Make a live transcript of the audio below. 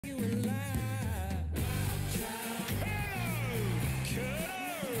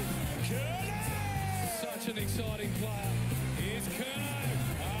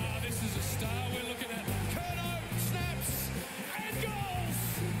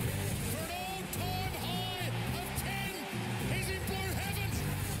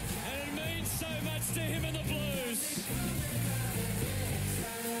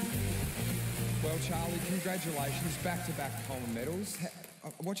Charlie, congratulations, back-to-back Coleman medals.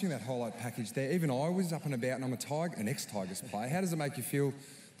 Watching that highlight package there, even I was up and about, and I'm an ex-Tigers player. How does it make you feel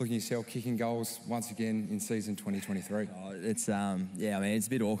looking at yourself kicking goals once again in season 2023? It's it's a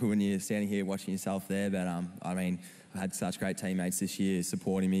bit awkward when you're standing here watching yourself there, but I had such great teammates this year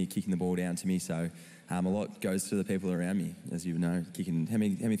supporting me, kicking the ball down to me, so a lot goes to the people around me, as you know. Kicking how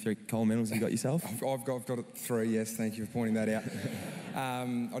many 3 Coleman medals have you got yourself? I've got 3, yes, thank you for pointing that out.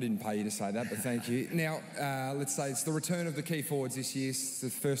 I didn't pay you to say that, but thank you. Now, let's say it's the return of the key forwards this year. It's the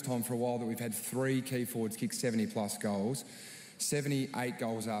first time for a while that we've had 3 key forwards kick 70-plus goals. 78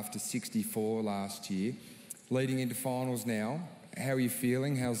 goals after 64 last year. Leading into finals now, how are you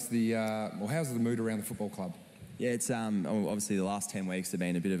feeling? How's the mood around the football club? Yeah, it's obviously the last 10 weeks have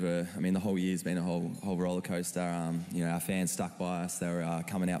been a bit of the whole year's been a whole roller coaster. Our fans stuck by us. They were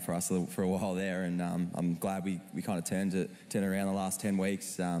coming out for us for a while there, and I'm glad we kind of turned around the last 10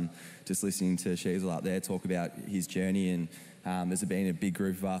 weeks. Just listening to Sheasel up there talk about his journey, and there's been a big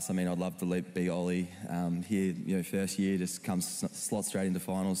group of us. I'd love to beat Ollie here. First year just comes slot straight into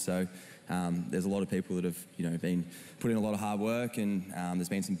finals. So there's a lot of people that have been putting in a lot of hard work, and there's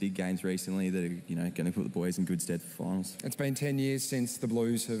been some big games recently that are going to put the boys in good stead for finals. It's been 10 years since the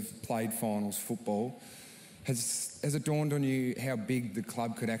Blues have played finals football. Has it dawned on you how big the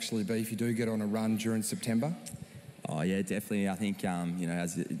club could actually be if you do get on a run during September? Oh yeah, definitely. I think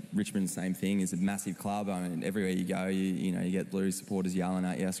as Richmond, same thing. It's a massive club. Everywhere you go, you get Blues supporters yelling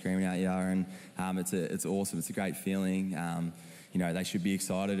at you, screaming at you, and it's awesome. It's a great feeling. They should be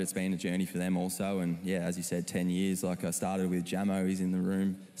excited. It's been a journey for them also, and yeah, as you said, 10 years. Like I started with Jamo. He's in the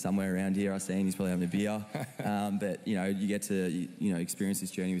room somewhere around here. I've seen he's probably having a beer. But you get to experience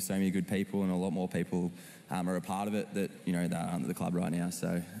this journey with so many good people, and a lot more people are a part of it that that aren't at the club right now.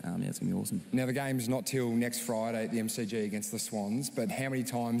 So it's going to be awesome. Now the game's not till next Friday at the MCG against the Swans, but how many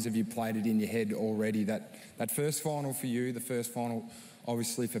times have you played it in your head already? That first final for you, the first final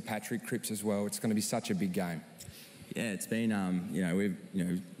obviously for Patrick Cripps as well. It's going to be such a big game. Yeah, it's been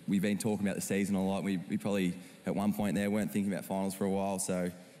we've been talking about the season a lot. We probably at one point there weren't thinking about finals for a while. So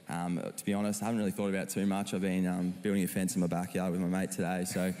to be honest, I haven't really thought about it too much. I've been building a fence in my backyard with my mate today,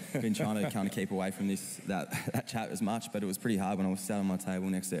 so I've been trying to kind of keep away from that chat as much. But it was pretty hard when I was sat on my table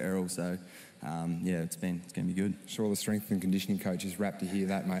next to Errol. So it's going to be good. Sure, the strength and conditioning coach is rapt to hear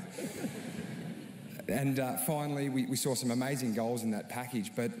that, mate. And finally, we saw some amazing goals in that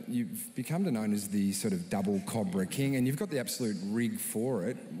package, but you've become known as the sort of double Cobra king, and you've got the absolute rig for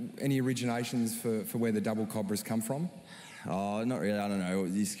it. Any originations for where the double Cobras come from? Oh, not really. I don't know.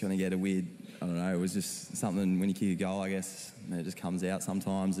 You just kind of get a weird, I don't know. It was just something when you kick a goal, I guess. It just comes out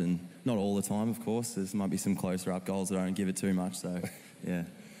sometimes, and not all the time, of course. There might be some closer up goals that I don't give it too much, so yeah.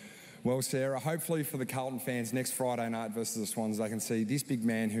 Well, Sarah, hopefully for the Carlton fans next Friday night versus the Swans, they can see this big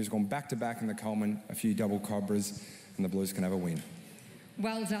man who's gone back-to-back in the Coleman, a few double Cobras, and the Blues can have a win.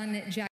 Well done, Jack.